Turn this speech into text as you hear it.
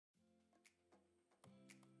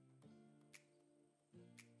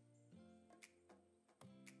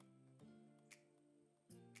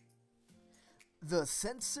The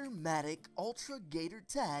Sensormatic Ultra Gator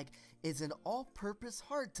Tag is an all-purpose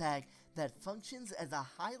hard tag that functions as a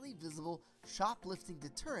highly visible shoplifting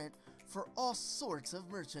deterrent for all sorts of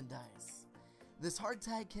merchandise. This hard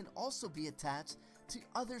tag can also be attached to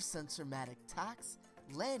other Sensormatic tags,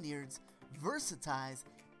 lanyards, VersaTies,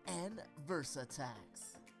 and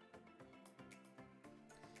VersaTags.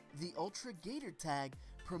 The Ultra Gator Tag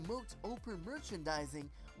promotes open merchandising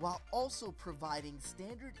while also providing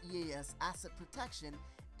standard EAS asset protection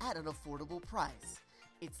at an affordable price.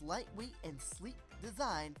 Its lightweight and sleek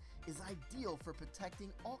design is ideal for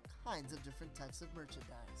protecting all kinds of different types of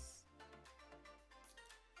merchandise.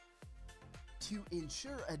 To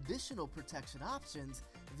ensure additional protection options,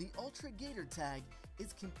 the Ultra Gator Tag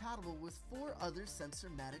is compatible with 4 other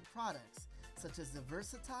Sensormatic products, such as the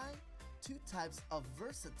VersaTie, 2 types of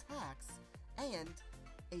VersaTags, and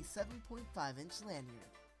a 7.5-inch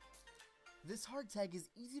lanyard. This hard tag is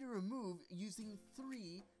easy to remove using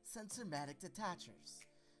 3 Sensormatic detachers: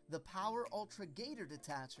 the Power Ultra Gator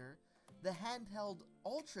Detacher, the Handheld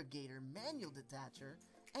Ultra Gator Manual Detacher,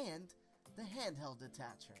 and the Handheld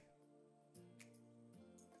Detacher.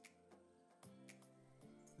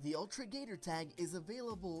 The Ultra Gator Tag is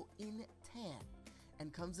available in tan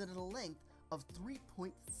and comes in at a length of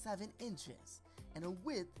 3.7 inches and a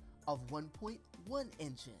width of 1.1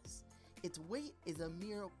 inches. Its weight is a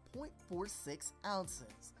mere 0.46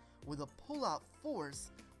 ounces with a pull-out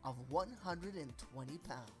force of 120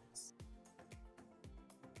 pounds.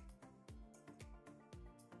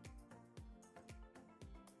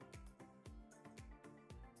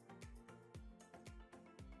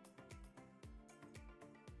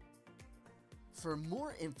 For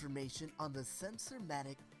more information on the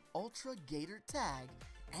Sensormatic Ultra Gator Tag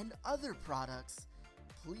and other products,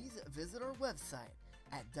 please visit our website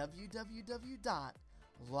at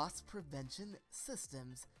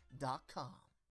www.losspreventionsystems.com.